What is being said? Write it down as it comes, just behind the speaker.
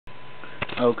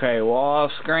Okay, well,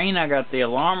 off screen I got the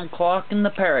alarm clock and the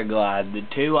paraglide, the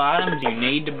two items you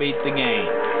need to beat the game.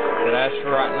 But as for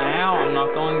right now, I'm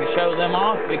not going to show them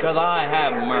off because I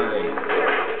have Murray.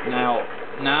 Now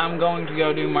I'm going to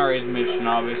go do Murray's mission,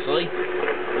 obviously.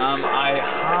 I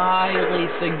highly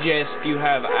suggest you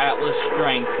have Atlas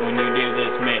Strength when you do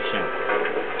this mission.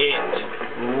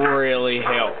 It really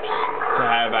helps to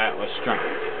have Atlas Strength.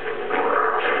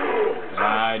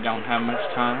 I don't have much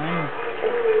time.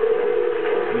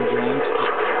 I'm going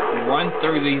to run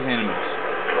through these enemies.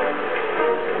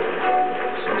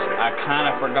 Since I kind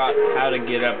of forgot how to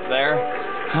get up there,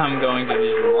 I'm going to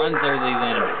just run through these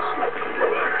enemies.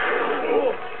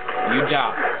 You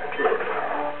die.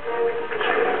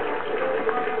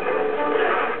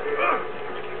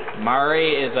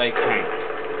 Murray is a tank.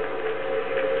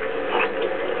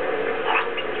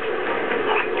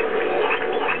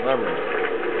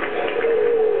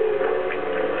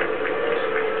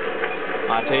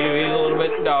 My TV is a little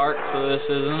bit dark, so this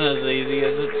isn't as easy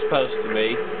as it's supposed to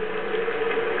be.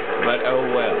 But oh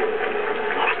well.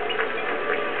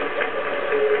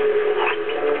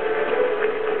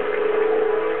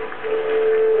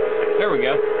 There we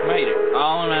go. Made it.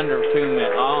 All in under 2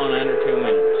 minutes. All in under 2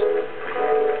 minutes.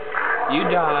 You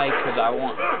die because I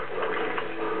want.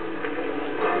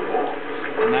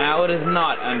 Now it is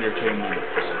not under 2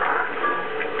 minutes.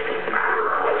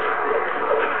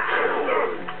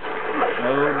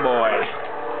 Oh boy.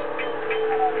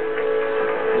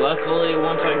 Luckily,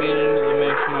 once I get into the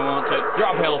mission, I won't take.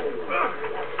 Drop health!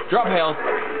 Drop health!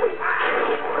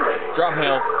 Drop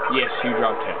health! Yes, you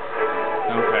dropped health.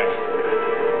 Okay.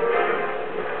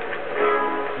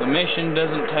 The mission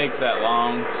doesn't take that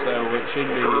long, so it should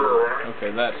be.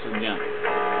 Okay, that's the jump.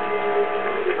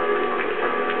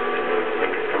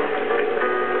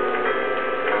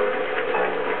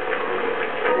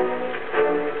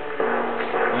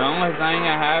 The only thing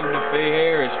I have to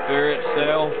fear is fear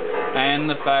itself and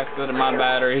the fact that my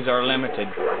batteries are limited.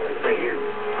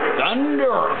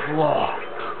 Thunderflock!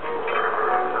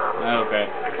 Okay,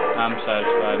 I'm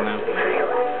satisfied now.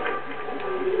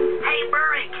 Hey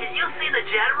Murray, can you see the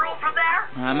general from there?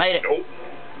 I made it. Nope.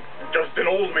 Just an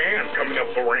old man coming up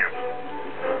the ramp.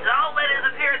 Don't let his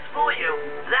appearance fool you.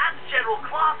 That's General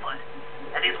Clawfoot.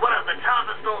 And he's one of the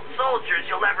toughest old soldiers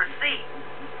you'll ever see.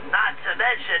 Not to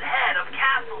mention head of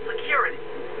castle security.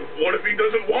 What if he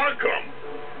doesn't want to come?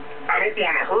 I don't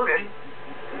want to hurt him.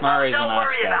 Murray's Don't a nice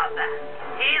worry guy. about that.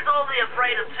 He's only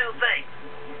afraid of two things.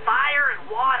 Fire and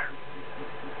water.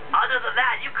 Other than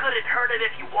that, you couldn't hurt him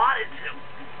if you wanted to.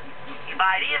 He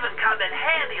might even come in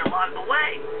handy along the way,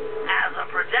 as a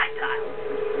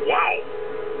projectile. Wow,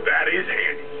 that is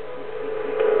handy.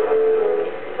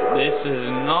 This is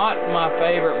not my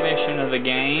favorite mission of the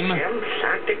game,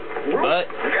 but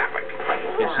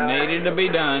it's needed to be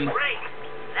done. Great.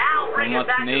 Now bring And it what's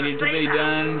back to needed the to be safe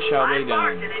done house. shall be I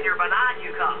marked done. it in your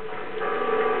binocular.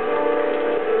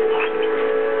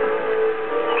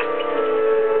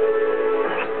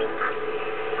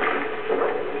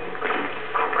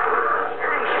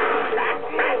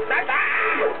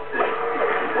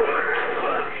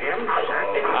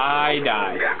 I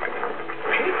died.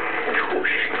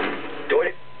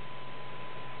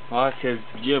 Watch his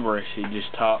gibberish he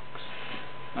just talks.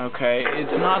 Okay,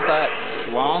 it's not that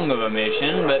long of a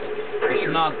mission, but it's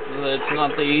not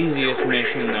the easiest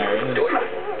mission there is.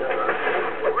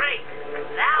 Great.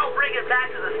 Now bring it back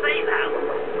to the safe house.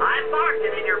 I marked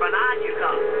it in your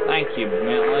binocular. Thank you,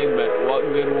 Bentley, but what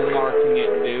good will marking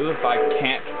it do if I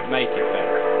can't make it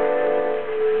there?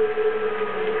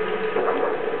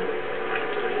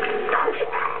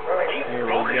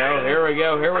 Here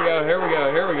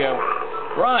we go.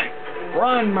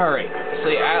 Run, Murray.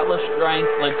 See, Atlas Strength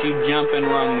lets you jump and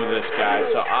run with this guy,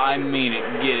 so I mean it.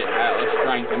 Get it, Atlas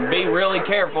Strength. And be really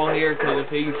careful here, because if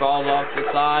he falls off the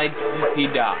side, he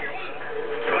dies.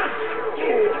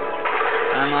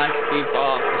 Unlike if you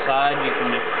fall off the side, you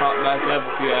can just pop back up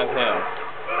if you have health.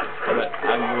 But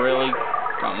I've really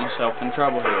got myself in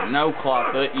trouble here. No,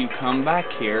 Clawfoot, you come back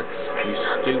here, you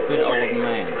stupid old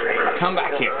man. Come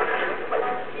back here.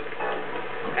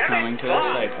 Coming to the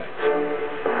safe house.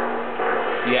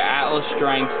 Yeah, Atlas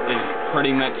Strength is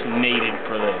pretty much needed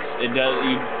for this.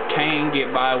 You can get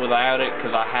by without it,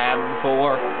 because I have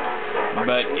before,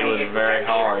 but it was very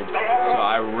hard. So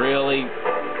I really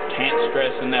can't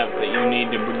stress enough that you need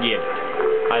to get it.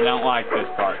 I don't like this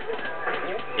part.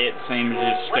 It seems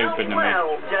just stupid to me.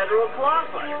 Well, General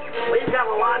Clawfoot, we've got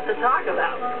a lot to talk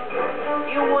about.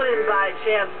 You wouldn't by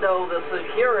chance know the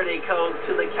security codes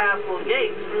to the castle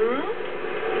gates,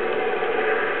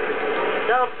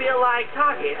 Don't feel like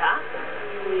talking, huh?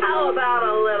 How about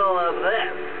a little of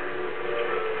this?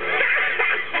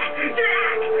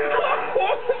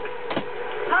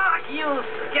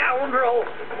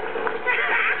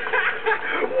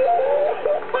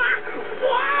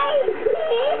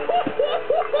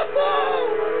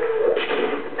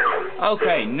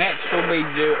 Okay, next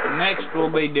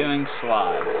we'll be doing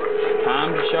slides.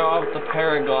 Time to show off the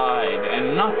paraglide,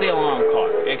 and not the alarm clock.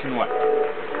 It can wait.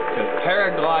 The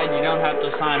paraglide, you don't have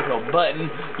to assign to a button.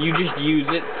 You just use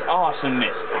its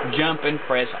awesomeness. Jump and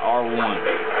press R1.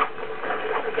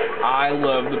 I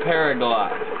love the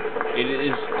paraglide. It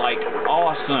is like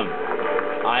awesome.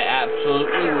 I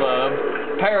absolutely love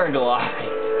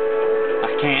paraglide.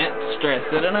 I can't stress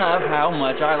it enough how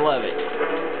much I love it.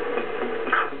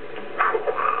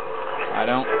 I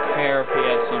don't care if he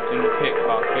has something to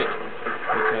pickpocket,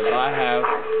 because I have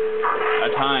a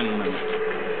time limit.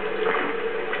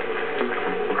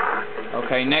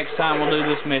 Okay, next time we'll do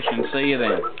this mission. See you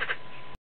then.